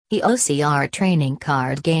The OCR training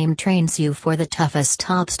card game trains you for the toughest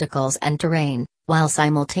obstacles and terrain, while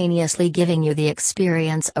simultaneously giving you the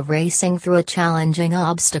experience of racing through a challenging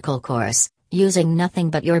obstacle course, using nothing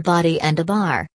but your body and a bar.